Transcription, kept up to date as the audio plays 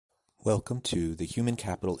Welcome to the Human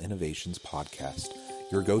Capital Innovations Podcast,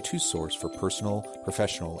 your go-to source for personal,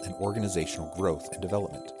 professional, and organizational growth and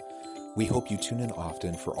development. We hope you tune in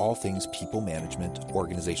often for all things people management,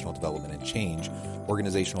 organizational development and change,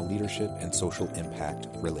 organizational leadership, and social impact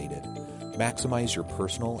related. Maximize your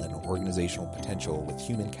personal and organizational potential with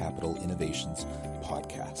Human Capital Innovations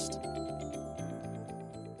Podcast.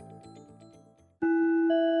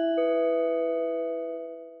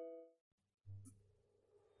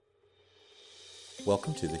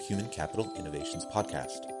 Welcome to the Human Capital Innovations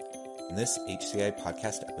Podcast. In this HCI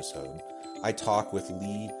podcast episode, I talk with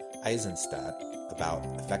Lee Eisenstaedt about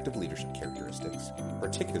effective leadership characteristics,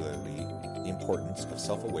 particularly the importance of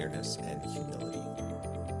self-awareness and humility.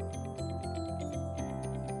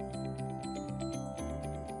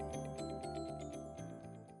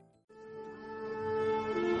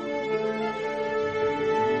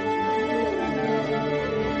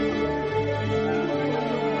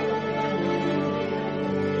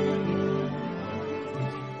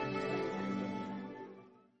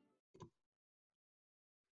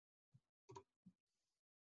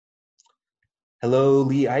 Hello,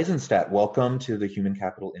 Lee Eisenstaedt. Welcome to the Human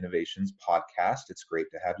Capital Innovations Podcast. It's great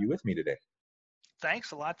to have you with me today.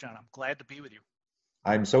 Thanks a lot, John. I'm glad to be with you.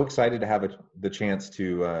 I'm so excited to have the chance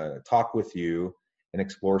to talk with you and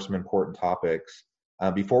explore some important topics.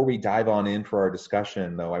 Before we dive on in for our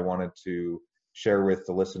discussion, though, I wanted to share with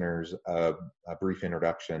the listeners a brief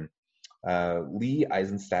introduction. Lee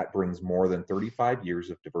Eisenstaedt brings more than 35 years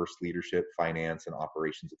of diverse leadership, finance, and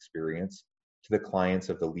operations experience to the clients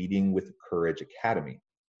of the Leading with Courage Academy.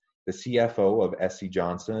 The CFO of SC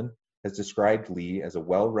Johnson has described Lee as a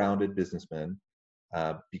well-rounded businessman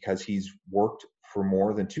because he's worked for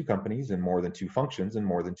more than two companies in more than two functions in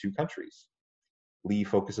more than two countries. Lee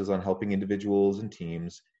focuses on helping individuals and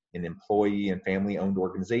teams in employee and family-owned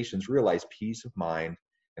organizations realize peace of mind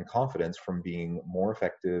and confidence from being more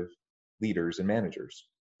effective leaders and managers.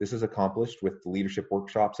 This is accomplished with the leadership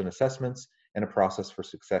workshops and assessments and a process for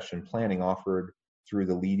succession planning offered through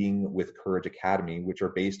the Leading with Courage Academy, which are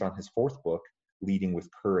based on his fourth book, Leading with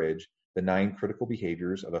Courage, The 9 Critical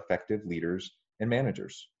Behaviors of Effective Leaders and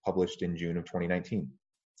Managers, published in June of 2019.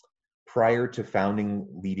 Prior to founding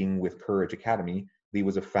Leading with Courage Academy, Lee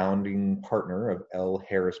was a founding partner of L.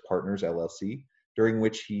 Harris Partners, LLC, during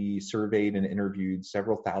which he surveyed and interviewed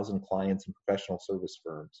several thousand clients and professional service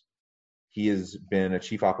firms. He has been a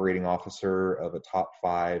chief operating officer of a top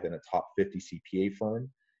 5 and a top 50 CPA firm.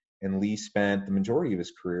 And Lee spent the majority of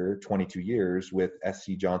his career, 22 years, with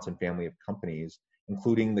SC Johnson family of companies,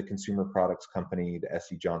 including the consumer products company, the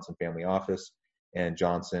SC Johnson Family Office, and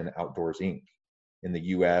Johnson Outdoors, Inc., in the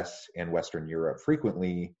US and Western Europe,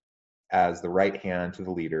 frequently as the right hand to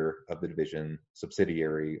the leader of the division,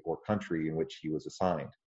 subsidiary, or country in which he was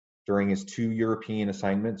assigned. During his 2 European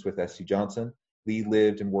assignments with SC Johnson, Lee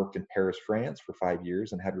lived and worked in Paris, France for 5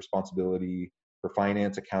 years and had responsibility for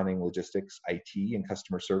finance, accounting, logistics, IT, and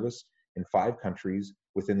customer service in 5 countries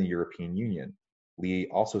within the European Union. Lee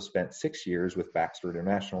also spent 6 years with Baxter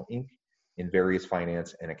International, Inc. in various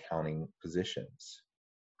finance and accounting positions.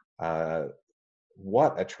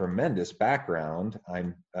 What a tremendous background.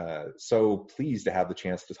 I'm so pleased to have the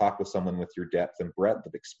chance to talk with someone with your depth and breadth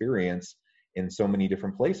of experience in so many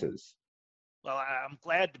different places. Well, I'm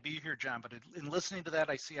glad to be here, John, but in listening to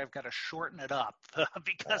that, I see I've got to shorten it up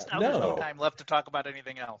because now there's no time left to talk about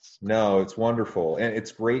anything else. No, it's wonderful. And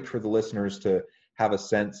it's great for the listeners to have a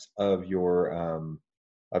sense of your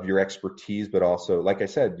expertise, but also, like I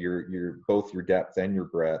said, your both your depth and your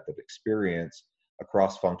breadth of experience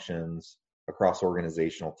across functions, across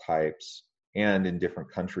organizational types, and in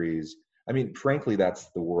different countries. I mean, frankly, that's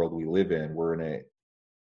the world we live in. We're in an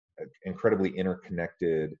incredibly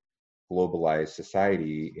interconnected, globalized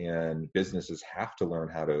society, and businesses have to learn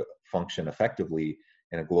how to function effectively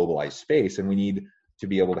in a globalized space. And we need to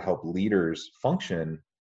be able to help leaders function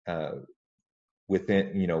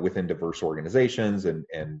within diverse organizations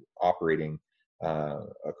and operating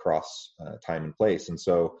across time and place. And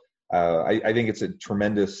so I think it's a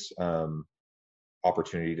tremendous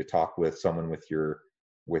opportunity to talk with someone with your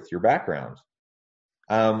background.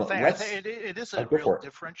 It is a real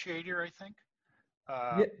differentiator, I think.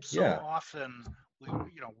 Often we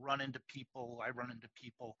run into people, I run into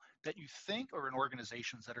people that you think are in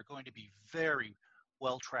organizations that are going to be very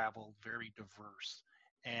well-traveled, very diverse.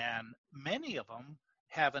 And many of them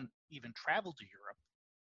haven't even traveled to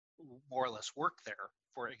Europe, more or less worked there,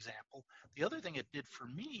 for example. The other thing it did for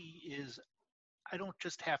me is I don't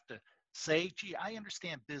just have to say, gee, I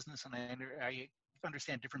understand business and I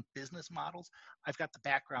understand different business models. I've got the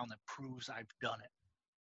background that proves I've done it.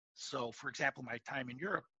 So, for example, my time in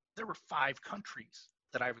Europe, there were 5 countries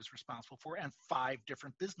that I was responsible for and 5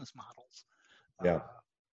 different business models. Yeah.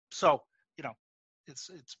 So,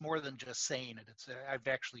 it's more than just saying it. I've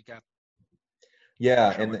actually got.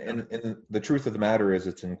 Yeah, and the truth of the matter is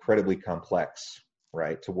it's incredibly complex,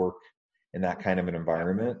 right, to work in that kind of an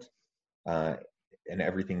environment, and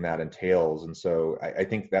everything that entails. And so I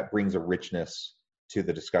think that brings a richness to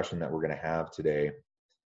the discussion that we're going to have today.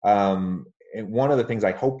 And one of the things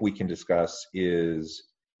I hope we can discuss is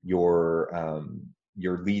your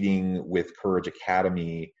Leading with Courage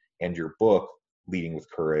Academy and your book, Leading with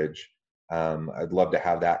Courage. I'd love to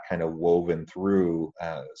have that kind of woven through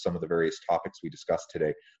some of the various topics we discussed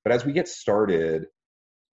today. But as we get started,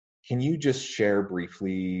 can you just share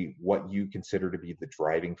briefly what you consider to be the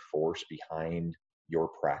driving force behind your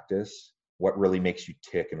practice? What really makes you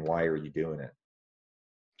tick, and why are you doing it?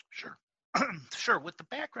 Sure. Sure. With the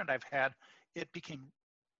background I've had, it became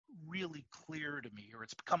really clear to me, or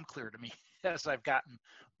it's become clear to me as I've gotten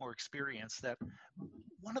more experience, that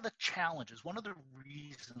one of the challenges, one of the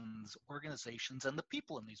reasons organizations and the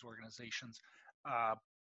people in these organizations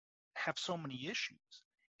have so many issues,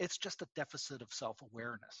 it's just a deficit of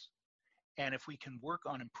self-awareness. And if we can work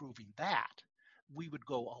on improving that, we would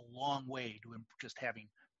go a long way to just having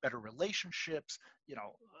better relationships.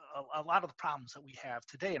 A lot of the problems that we have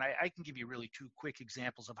today, and I can give you really 2 quick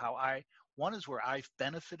examples of how one is where I've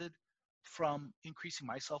benefited from increasing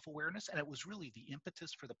my self-awareness, and it was really the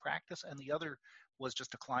impetus for the practice, and the other was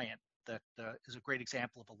just a client that is a great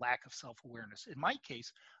example of a lack of self-awareness. In my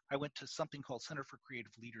case, I went to something called Center for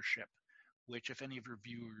Creative Leadership, which, if any of your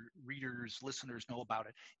readers, listeners know about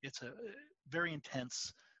it, it's a very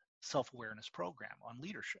intense self-awareness program on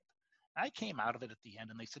leadership. I came out of it at the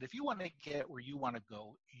end, and they said, if you want to get where you want to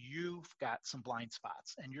go, you've got some blind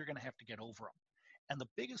spots, and you're going to have to get over them. And the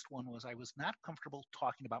biggest one was I was not comfortable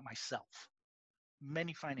talking about myself.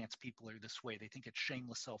 Many finance people are this way. They think it's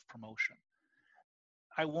shameless self-promotion.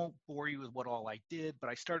 I won't bore you with what all I did, but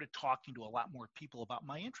I started talking to a lot more people about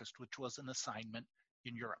my interest, which was an assignment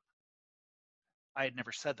in Europe. I had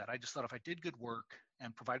never said that. I just thought if I did good work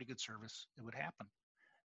and provided good service, it would happen.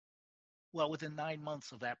 Well, within 9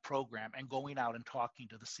 months of that program and going out and talking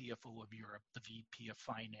to the CFO of Europe, the VP of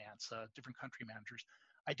Finance, different country managers,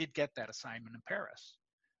 I did get that assignment in Paris,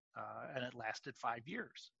 and it lasted 5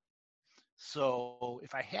 years. So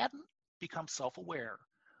if I hadn't become self-aware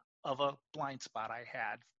of a blind spot I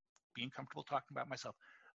had, being comfortable talking about myself,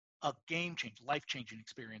 a game-changing, life-changing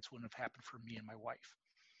experience wouldn't have happened for me and my wife.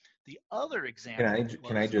 The other example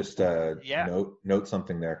Can I just yeah. note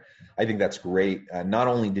something there? I think that's great. Not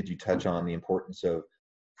only did you touch on the importance of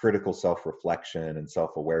critical self-reflection and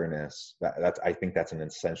self-awareness, I think that's an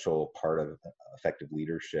essential part of effective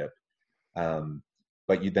leadership.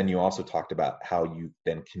 But you also talked about how you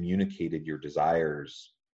then communicated your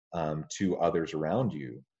desires to others around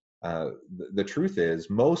you. The truth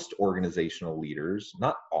is, most organizational leaders,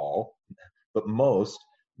 not all, but most,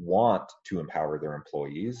 want to empower their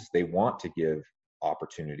employees. They want to give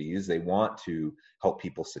opportunities. They want to help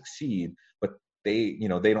people succeed, but they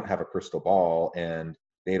don't have a crystal ball, and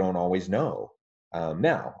they don't always know.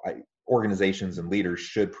 Organizations and leaders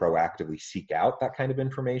should proactively seek out that kind of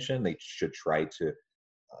information. They should try to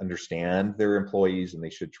understand their employees, and they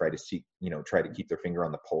should try to keep their finger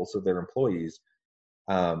on the pulse of their employees.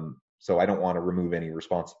 So I don't want to remove any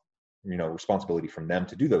responsibility from them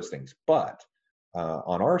to do those things, but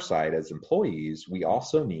on our side as employees, we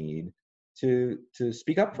also need to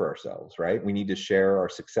speak up for ourselves, right? We need to share our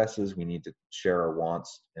successes. We need to share our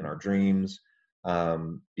wants and our dreams,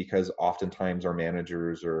 because oftentimes our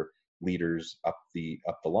managers or leaders up the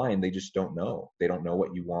line, they just don't know. They don't know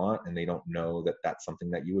what you want, and they don't know that that's something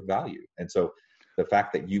that you would value. And so the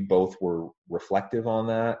fact that you both were reflective on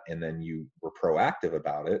that, and then you were proactive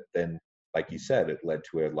about it, then, like you said, it led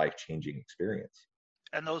to a life-changing experience.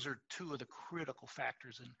 And those are 2 of the critical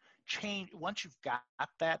factors in change. Once you've got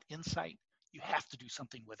that insight, you have to do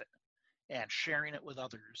something with it. And sharing it with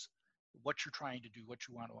others, what you're trying to do, what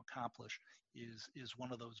you want to accomplish, is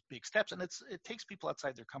one of those big steps. And it takes people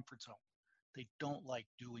outside their comfort zone. They don't like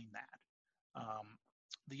doing that.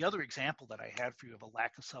 The other example that I had for you of a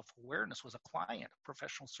lack of self-awareness was a client, a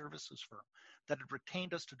professional services firm, that had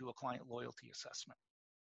retained us to do a client loyalty assessment.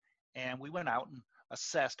 And we went out and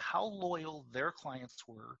assessed how loyal their clients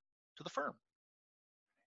were to the firm.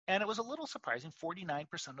 And it was a little surprising. 49%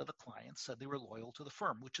 of the clients said they were loyal to the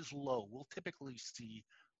firm, which is low. We'll typically see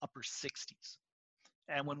upper 60s.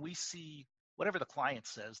 And when we see whatever the client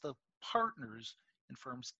says, the partners in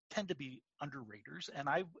firms tend to be underraters. And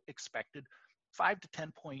I expected 5 to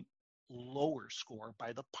 10 point lower score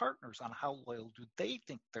by the partners on how loyal do they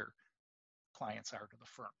think their clients are to the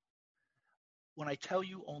firm. When I tell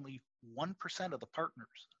you only 1% of the partners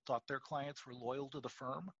thought their clients were loyal to the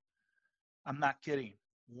firm, I'm not kidding.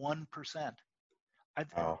 1%.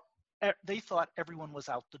 I've, Wow. they thought everyone was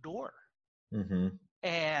out the door. Mm-hmm.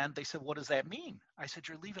 And they said, what does that mean? I said,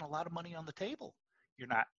 you're leaving a lot of money on the table. You're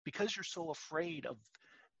not, because you're so afraid of,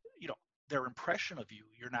 you know, their impression of you.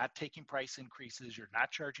 You're not taking price increases. You're not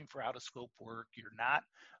charging for out of scope work. You're not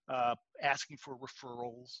asking for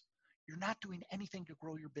referrals. You're not doing anything to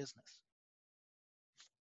grow your business.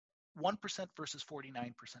 1% versus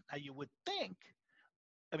 49%. Now you would think,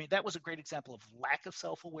 I mean, that was a great example of lack of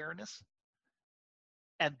self-awareness.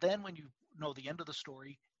 And then when you know the end of the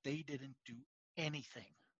story, they didn't do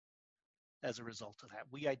anything as a result of that.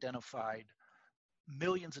 We identified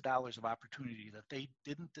millions of dollars of opportunity that they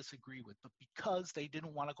didn't disagree with, but because they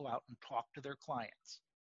didn't want to go out and talk to their clients,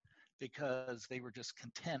 because they were just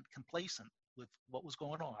content, complacent with what was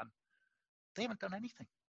going on, they haven't done anything.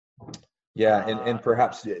 Yeah, and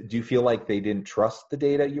perhaps, do you feel like they didn't trust the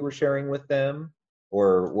data you were sharing with them,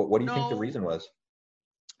 or what do you think the No, reason was?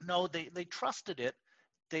 no, they trusted it.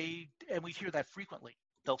 And we hear that frequently.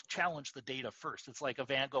 They'll challenge the data first. It's like a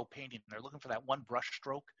Van Gogh painting. They're looking for that one brush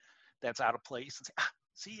stroke that's out of place and say,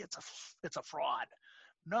 see, it's a fraud.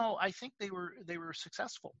 No, I think they were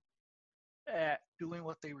successful at doing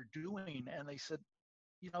what they were doing, and they said,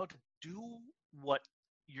 you know, to do what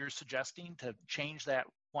you're suggesting, to change that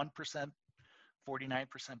 1%,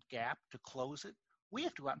 49% gap, to close it, we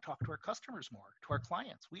have to go out and talk to our customers more, to our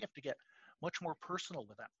clients. We have to get much more personal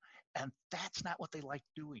with them. And that's not what they like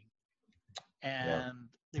doing. Yeah. And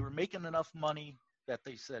they were making enough money that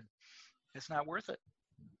they said, it's not worth it.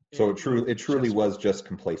 So it It truly just, was just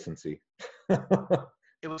complacency.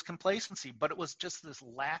 it was complacency, but it was just this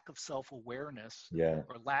lack of self-awareness Yeah.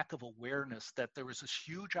 or lack of awareness that there was this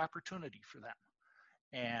huge opportunity for them,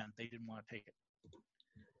 and they didn't want to take it.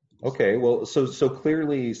 Okay. Well, so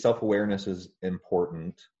clearly self-awareness is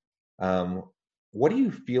important. Um, what do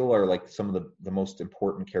you feel are like some of the most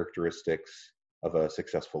important characteristics of a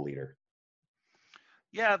successful leader?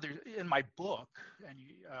 Yeah, in my book,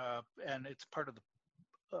 and it's part of the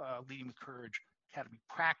Leading with Courage Academy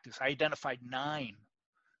practice, I identified 9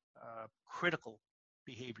 critical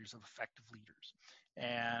behaviors of effective leaders.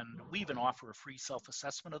 And we even offer a free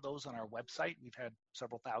self-assessment of those on our website. We've had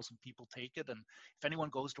several thousand people take it. And if anyone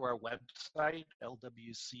goes to our website,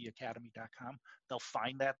 lwcacademy.com, they'll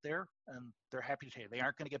find that there, and they're happy to take it. They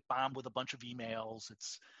aren't going to get bombed with a bunch of emails.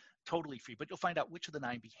 It's totally free, but you'll find out which of the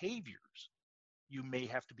 9 behaviors you may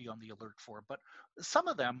have to be on the alert for. But some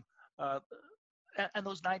of them, and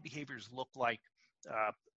those 9 behaviors look like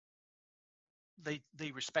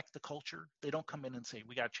they respect the culture. They don't come in and say,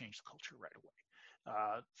 we got to change the culture right away.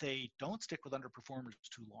 They don't stick with underperformers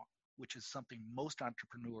too long, which is something most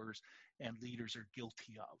entrepreneurs and leaders are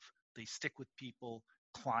guilty of. They stick with people,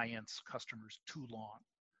 clients, customers too long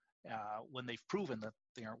when they've proven that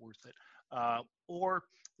they aren't worth it. Or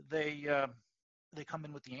they come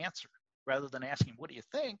in with the answer. Rather than asking, what do you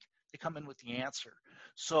think? They come in with the answer.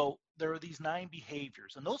 So there are these 9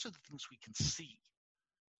 behaviors, and those are the things we can see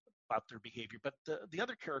about their behavior. But the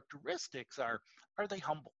other characteristics are they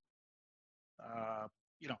humble?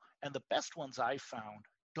 You know, and the best ones I've found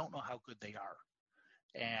don't know how good they are.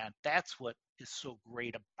 And that's what is so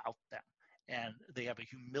great about them. And they have a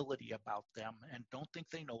humility about them and don't think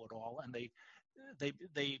they know it all. And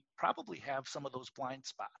they probably have some of those blind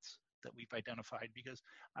spots that we've identified, because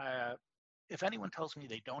if anyone tells me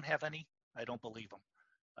they don't have any, I don't believe them.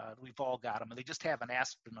 We've all got them, and they just haven't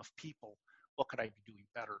asked enough people, what could I be doing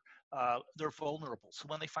better? They're vulnerable. So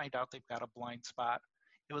when they find out they've got a blind spot,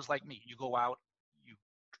 it was like me. You go out, you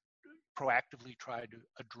proactively try to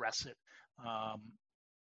address it.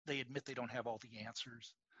 They admit they don't have all the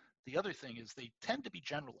answers. The other thing is they tend to be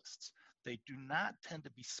generalists. They do not tend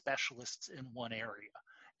to be specialists in one area.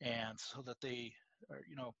 And so that they are,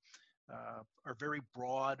 you know, are very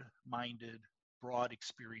broad-minded, broad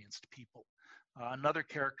experienced people. Another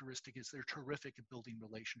characteristic is they're terrific at building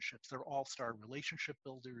relationships. They're all-star relationship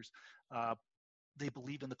builders. They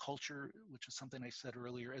believe in the culture, which is something I said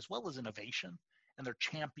earlier, as well as innovation, and they're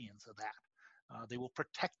champions of that. They will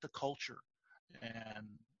protect the culture and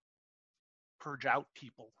purge out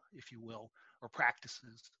people, if you will, or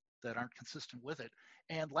practices that aren't consistent with it.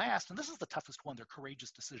 And last, and this is the toughest one, they're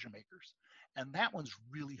courageous decision makers. And that one's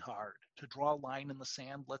really hard to draw a line in the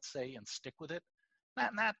sand, let's say, and stick with it.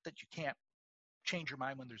 Not that you can't change your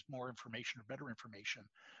mind when there's more information or better information,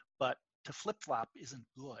 but to flip-flop isn't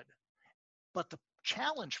good. But the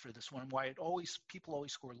challenge for this one, why people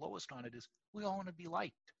always score lowest on it, is we all want to be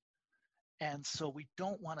liked. And so we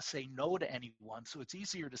don't want to say no to anyone. So it's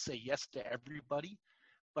easier to say yes to everybody.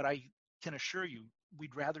 But can assure you,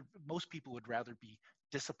 most people would rather be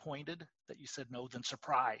disappointed that you said no than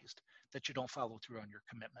surprised that you don't follow through on your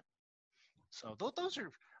commitment. So those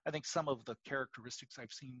are, I think, some of the characteristics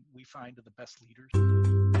I've seen we find of the best leaders.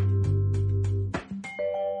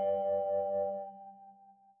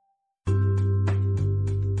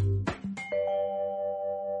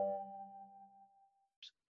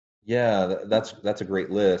 Yeah, that's a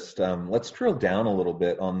great list. Let's drill down a little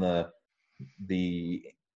bit on the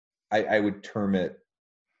I would term it,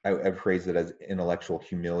 I've phrased it as intellectual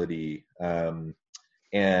humility.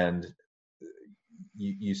 And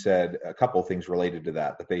you said a couple of things related to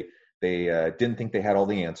that they didn't think they had all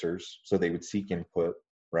the answers, so they would seek input,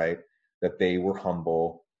 right? That they were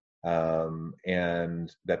humble,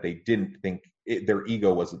 and that they didn't think their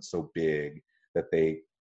ego wasn't so big that they,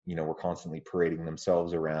 were constantly parading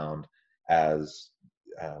themselves around as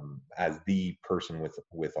the person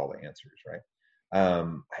with all the answers, right?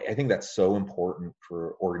 I think that's so important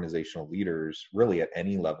for organizational leaders, really at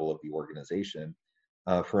any level of the organization,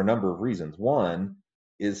 for a number of reasons. One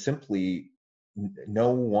is simply no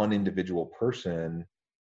one individual person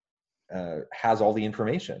has all the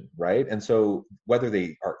information, right? And so whether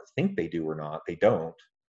they think they do or not, they don't.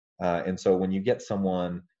 And so when you get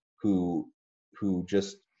someone who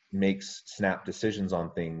just makes snap decisions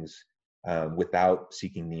on things without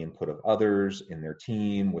seeking the input of others in their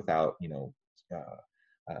team, without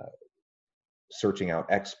searching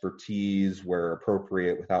out expertise where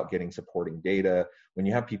appropriate, without getting supporting data. When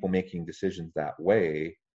you have people making decisions that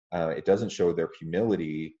way, it doesn't show their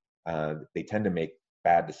humility. They tend to make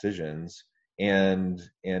bad decisions, and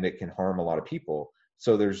it can harm a lot of people.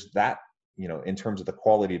 So there's that, in terms of the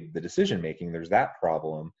quality of the decision making, there's that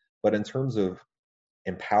problem. But in terms of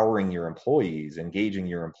empowering your employees, engaging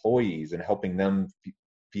your employees, and helping them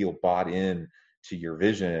feel bought in to your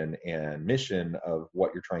vision and mission of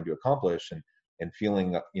what you're trying to accomplish, and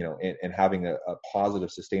feeling, and having a positive,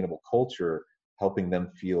 sustainable culture, helping them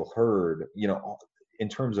feel heard, in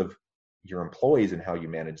terms of your employees and how you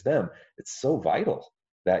manage them, it's so vital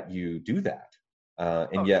that you do that.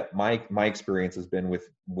 And yet my experience has been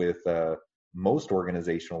with most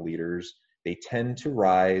organizational leaders, they tend to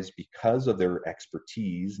rise because of their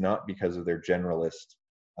expertise, not because of their generalist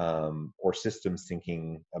or systems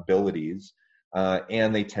thinking abilities.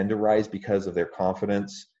 And they tend to rise because of their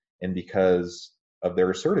confidence and because of their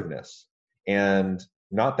assertiveness. And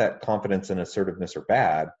not that confidence and assertiveness are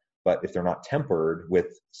bad, but if they're not tempered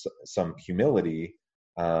with some humility,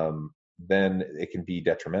 then it can be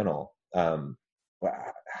detrimental.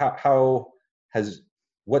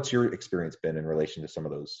 What's your experience been in relation to some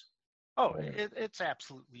of those? It's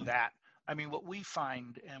absolutely that. I mean, what we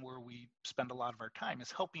find and where we spend a lot of our time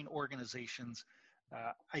is helping organizations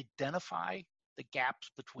identify the gaps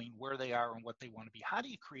between where they are and what they want to be. How do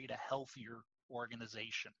you create a healthier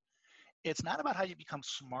organization? It's not about how you become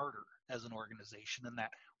smarter as an organization, and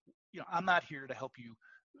that, I'm not here to help you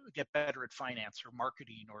get better at finance or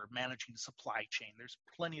marketing or managing the supply chain. There's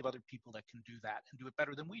plenty of other people that can do that and do it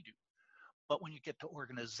better than we do. But when you get to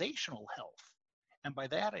organizational health, and by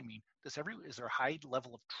that I mean, is there a high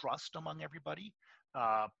level of trust among everybody?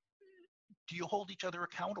 Do you hold each other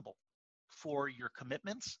accountable for your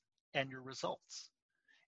commitments and your results?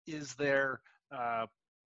 Is there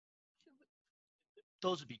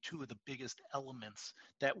those would be two of the biggest elements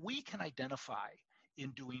that we can identify in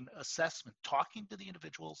doing assessment, talking to the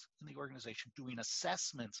individuals in the organization, doing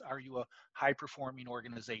assessments. Are you a high-performing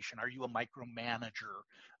organization? Are you a micromanager?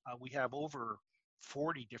 We have over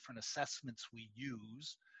 40 different assessments we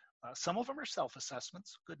use. Some of them are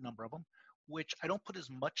self-assessments, a good number of them, which I don't put as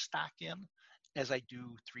much stock in as I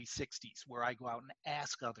do 360s, where I go out and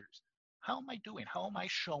ask others, how am I doing? How am I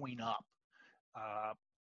showing up?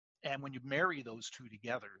 And when you marry those two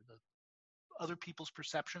together, the other people's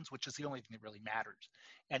perceptions, which is the only thing that really matters,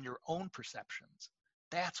 and your own perceptions,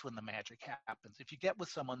 that's when the magic happens. If you get with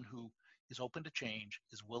someone who is open to change,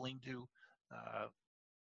 is willing to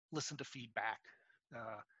listen to feedback, it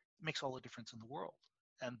makes all the difference in the world.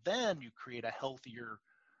 And then you create a healthier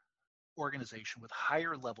organization with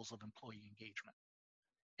higher levels of employee engagement.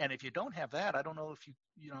 And if you don't have that, I don't know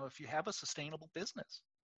if you have a sustainable business.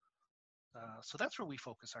 So that's where we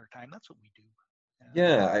focus our time. That's what we do.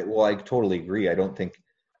 Yeah, I totally agree. I don't think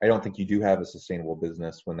you do have a sustainable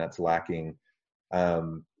business when that's lacking,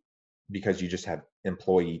 because you just have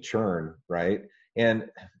employee churn, right? And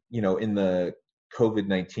in the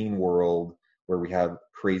COVID-19 world, where we have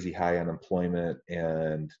crazy high unemployment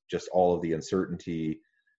and just all of the uncertainty,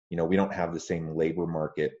 we don't have the same labor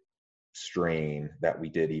market strain that we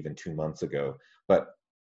did even 2 months ago. But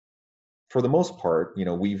for the most part,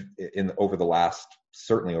 we've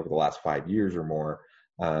certainly over the last 5 years or more,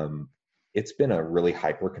 it's been a really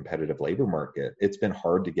hyper competitive labor market. It's been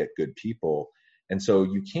hard to get good people. And so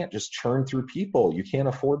you can't just churn through people. You can't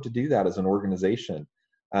afford to do that as an organization.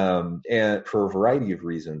 And for a variety of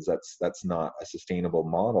reasons, that's not a sustainable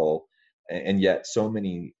model. And yet so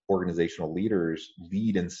many organizational leaders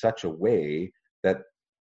lead in such a way that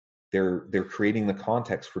they're creating the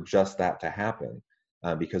context for just that to happen,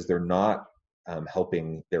 because they're not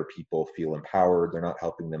helping their people feel empowered. They're not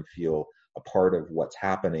helping them feel a part of what's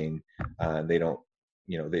happening. They don't,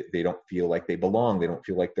 they don't feel like they belong. They don't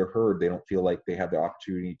feel like they're heard. They don't feel like they have the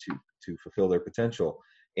opportunity to fulfill their potential.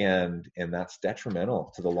 And that's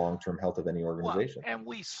detrimental to the long-term health of any organization. Well, and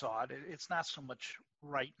we saw it. It's not so much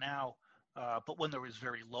right now, but when there was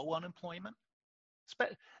very low unemployment.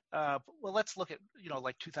 Well, let's look at,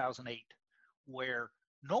 like 2008, where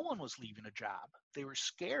no one was leaving a job. They were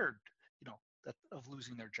scared, of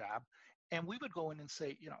losing their job. And we would go in and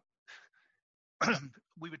say,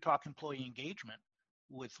 we would talk employee engagement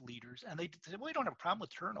with leaders, and they said, well, we don't have a problem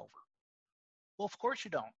with turnover. Well, of course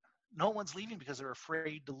you don't. No one's leaving because they're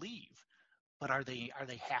afraid to leave. But are they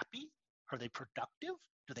happy? Are they productive?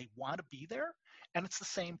 Do they want to be there? And it's the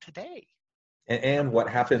same today. And what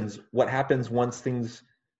happens once things,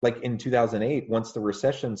 like in 2008, once the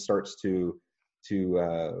recession starts so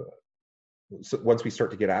once we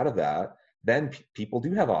start to get out of that, then people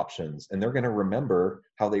do have options, and they're going to remember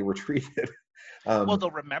how they were treated. Well, they'll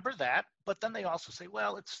remember that, but then they also say,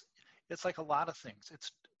 well, it's like a lot of things.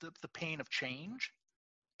 It's the pain of change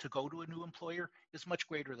to go to a new employer is much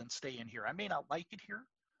greater than staying here. I may not like it here.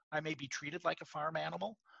 I may be treated like a farm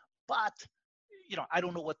animal, but I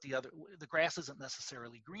don't know what the grass isn't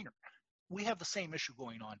necessarily greener. We have the same issue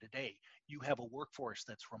going on today. You have a workforce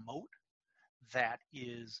that's remote, that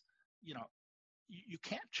is, you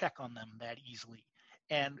can't check on them that easily.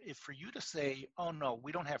 And if for you to say, oh no,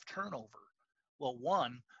 we don't have turnover, well,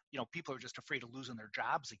 one, people are just afraid of losing their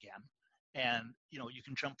jobs again. And, you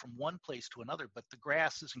can jump from one place to another, but the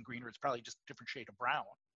grass isn't greener. It's probably just a different shade of brown.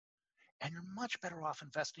 And you're much better off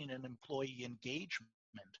investing in employee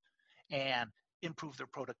engagement and improve their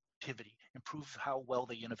productivity, improve how well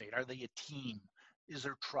they innovate. Are they a team? Is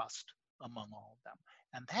there trust among all of them?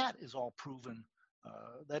 And that is all proven.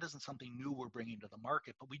 That isn't something new we're bringing to the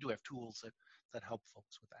market, but we do have tools that help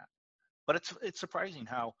folks with that. But it's surprising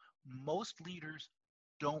how most leaders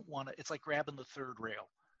don't want to. It's like grabbing the third rail.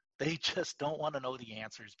 They just don't want to know the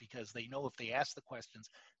answers, because they know if they ask the questions,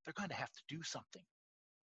 they're going to have to do something.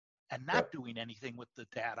 And not doing anything with the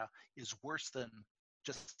data is worse than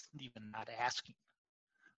just even not asking.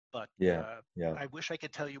 But I wish I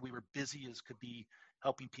could tell you we were busy as could be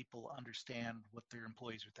helping people understand what their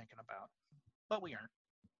employees are thinking about. But we aren't.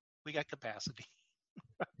 We got capacity.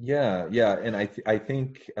 Yeah. And I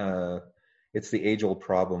think it's the age-old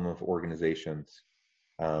problem of organizations.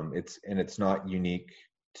 It's not unique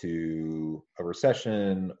to a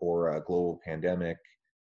recession or a global pandemic.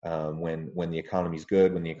 When the economy's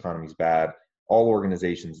good, when the economy's bad, all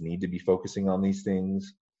organizations need to be focusing on these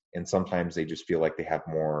things. And sometimes they just feel like they have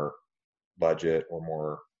more budget or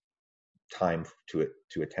more time to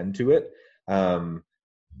attend to it.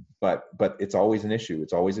 But it's always an issue.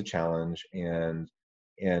 It's always a challenge, and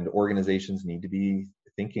organizations need to be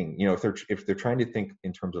thinking. If they're trying to think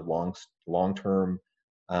in terms of long-term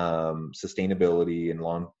sustainability and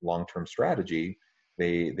long-term strategy,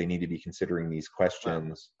 they need to be considering these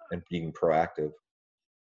questions and being proactive.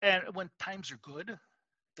 And when times are good,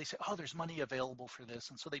 they say, oh, there's money available for this.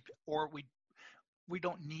 And so we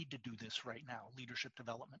don't need to do this right now, leadership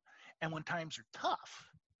development. And when times are tough,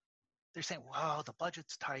 they're saying, wow, the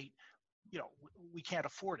budget's tight. We can't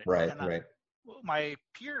afford it. Right, and right. My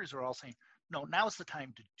peers are all saying, no, now's the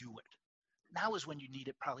time to do it. Now is when you need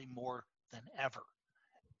it probably more than ever.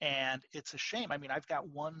 And it's a shame. I mean, I've got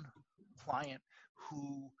one client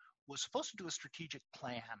who was supposed to do a strategic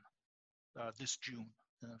plan this June,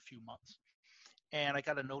 in a few months. And I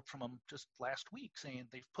got a note from them just last week saying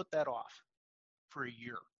they've put that off for a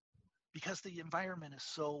year because the environment is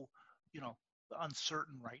so,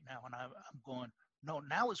 uncertain right now. And I'm going, no,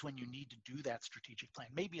 now is when you need to do that strategic plan.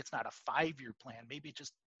 Maybe it's not a 5-year plan. Maybe it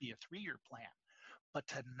just be a 3-year plan. But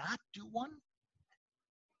to not do one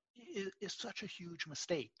is such a huge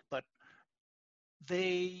mistake. But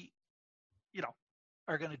they,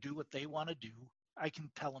 are going to do what they want to do. I can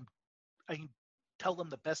tell them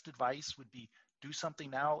the best advice would be do something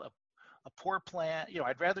now. A poor plan,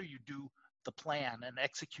 I'd rather you do the plan and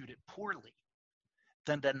execute it poorly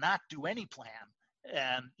than to not do any plan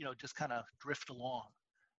and, just kind of drift along.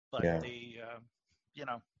 But Yeah. they,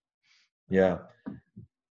 Yeah.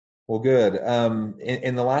 Well, good.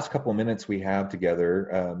 In the last couple of minutes we have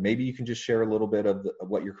together, maybe you can just share a little bit of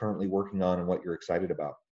what you're currently working on and what you're excited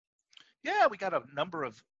about. Yeah, we got a number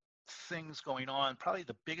of things going on. Probably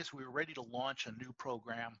the biggest, we were ready to launch a new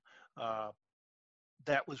program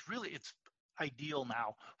that was really, it's ideal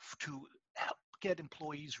now to help get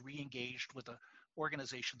employees re-engaged with the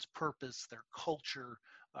organization's purpose, their culture,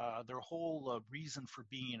 their whole reason for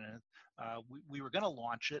being in it. We were going to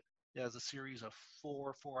launch it as a series of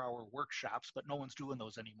four-hour workshops, but no one's doing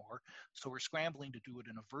those anymore. So we're scrambling to do it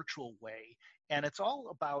in a virtual way. And it's all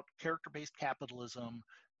about character-based capitalism,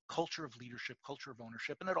 culture of leadership, culture of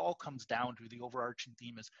ownership, and it all comes down to the overarching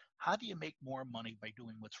theme is how do you make more money by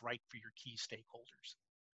doing what's right for your key stakeholders?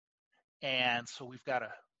 And so we've got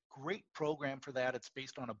a great program for that. It's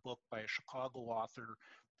based on a book by a Chicago author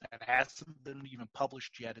that hasn't been even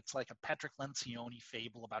published yet. It's like a Patrick Lencioni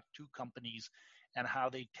fable about two companies and how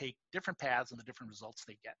they take different paths and the different results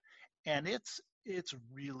they get. And it's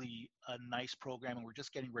really a nice program, and we're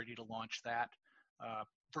just getting ready to launch that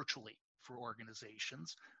virtually for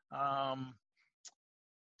organizations. The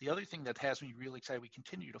other thing that has me really excited, we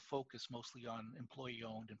continue to focus mostly on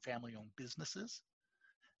employee-owned and family-owned businesses.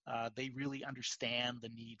 They really understand the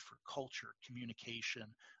need for culture,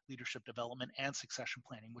 communication, leadership development, and succession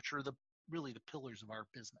planning, which are really the pillars of our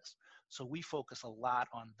business. So we focus a lot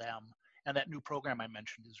on them. And that new program I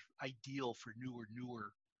mentioned is ideal for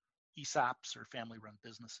newer ESOPs or family-run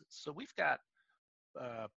businesses. So we've got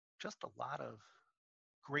just a lot of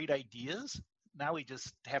great ideas. Now we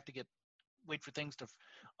just have to wait for things to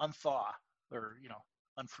unthaw or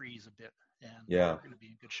unfreeze a bit, and we're going to be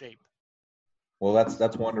in good shape. Well,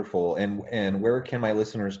 that's wonderful. And where can my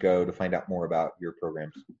listeners go to find out more about your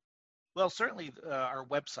programs? Well, certainly our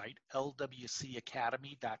website,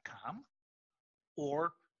 lwcacademy.com,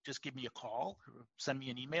 or just give me a call, or send me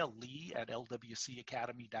an email,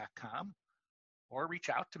 lee@lwcacademy.com, or reach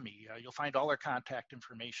out to me. You'll find all our contact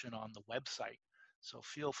information on the website. So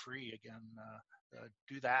feel free, again,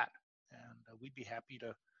 do that. And we'd be happy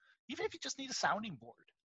to, even if you just need a sounding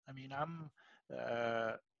board. I mean,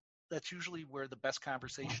 that's usually where the best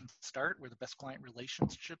conversations start, where the best client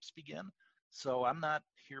relationships begin. So I'm not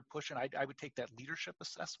here pushing. I would take that leadership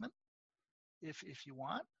assessment if you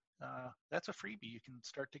want. That's a freebie. You can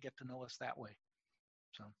start to get to know us that way.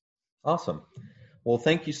 So awesome. Well,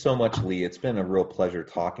 thank you so much, Lee. It's been a real pleasure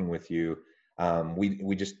talking with you.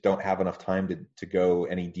 We just don't have enough time to go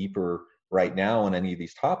any deeper right now on any of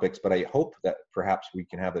these topics, but I hope that perhaps we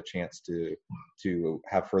can have a chance to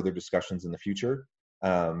have further discussions in the future.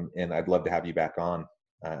 And I'd love to have you back on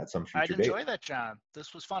at some future date. I'd enjoy that, John.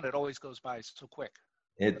 This was fun. It always goes by so quick.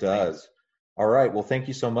 It does. All right. Well, thank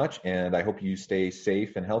you so much. And I hope you stay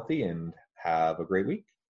safe and healthy and have a great week.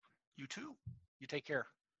 You too. You take care.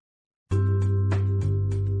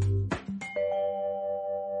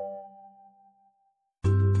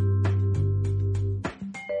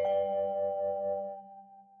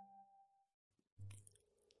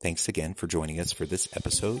 Thanks again for joining us for this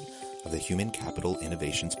episode of the Human Capital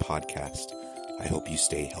Innovations Podcast. I hope you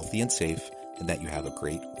stay healthy and safe and that you have a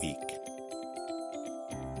great week.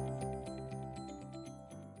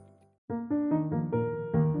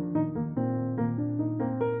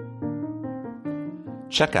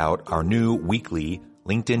 Check out our new weekly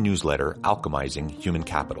LinkedIn newsletter, Alchemizing Human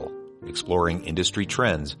Capital, exploring industry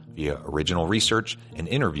trends via original research and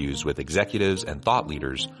interviews with executives and thought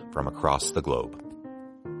leaders from across the globe.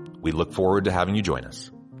 We look forward to having you join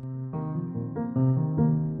us.